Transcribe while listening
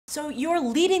So you're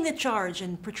leading the charge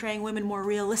in portraying women more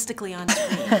realistically on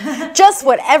screen. Just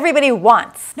what everybody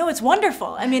wants. No, it's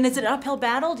wonderful. I mean, is it an uphill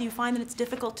battle? Do you find that it's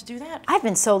difficult to do that? I've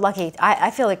been so lucky. I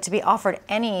feel like to be offered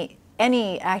any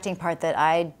acting part that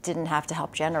I didn't have to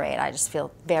help generate, I just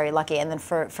feel very lucky. And then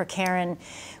for Karen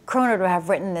Kroner to have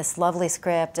written this lovely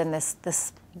script and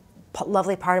this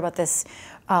lovely part about this,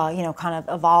 you know, kind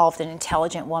of evolved and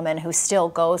intelligent woman who still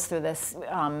goes through this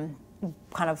kind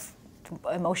of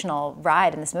emotional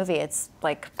ride in this movie. It's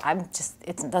like,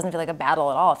 it doesn't feel like a battle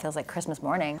at all. It feels like Christmas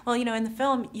morning. Well, you know, in the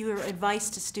film, your advice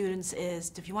to students is,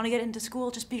 if you want to get into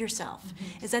school, just be yourself.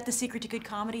 Mm-hmm. Is that the secret to good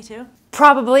comedy, too?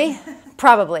 Probably.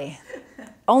 Probably.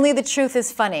 Only the truth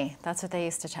is funny. That's what they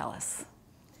used to tell us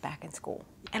back in school.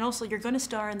 And also, you're going to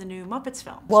star in the new Muppets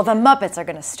film. Well, the Muppets are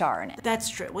going to star in it. That's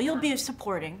true. Well, you'll be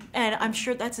supporting, and I'm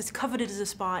sure that's as coveted as a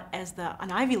spot as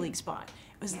an Ivy League spot.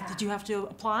 Did you have to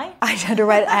apply? I had to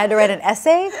write an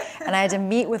essay, and I had to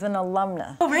meet with an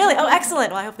alumna. Oh, really? Oh,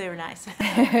 excellent. Well, I hope they were nice.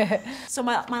 So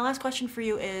my last question for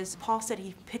you is, Paul said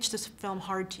he pitched this film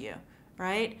hard to you,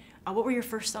 right? What were your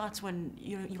first thoughts when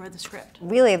you read the script?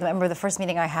 Really, I remember the first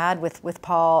meeting I had with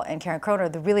Paul and Karen Kroner,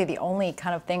 the only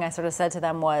kind of thing I sort of said to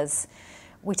them was,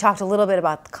 we talked a little bit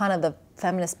about kind of the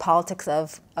feminist politics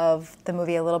of the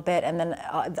movie a little bit, and then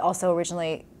also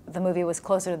originally the movie was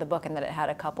closer to the book in that it had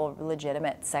a couple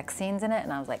legitimate sex scenes in it,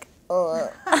 and I was like, ugh.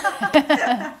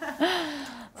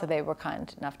 So they were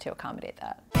kind enough to accommodate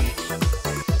that.